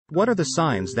What are the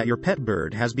signs that your pet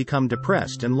bird has become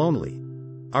depressed and lonely?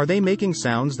 Are they making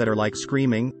sounds that are like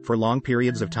screaming for long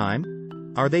periods of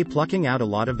time? Are they plucking out a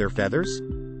lot of their feathers?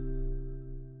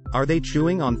 Are they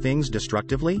chewing on things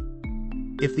destructively?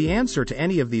 If the answer to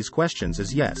any of these questions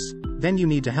is yes, then you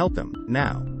need to help them,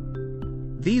 now.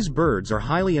 These birds are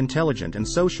highly intelligent and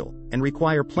social, and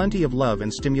require plenty of love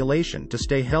and stimulation to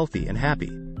stay healthy and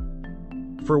happy.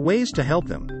 For ways to help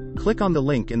them, click on the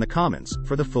link in the comments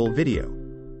for the full video.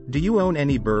 Do you own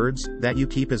any birds that you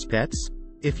keep as pets?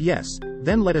 If yes,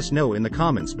 then let us know in the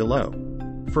comments below.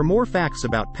 For more facts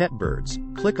about pet birds,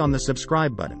 click on the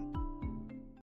subscribe button.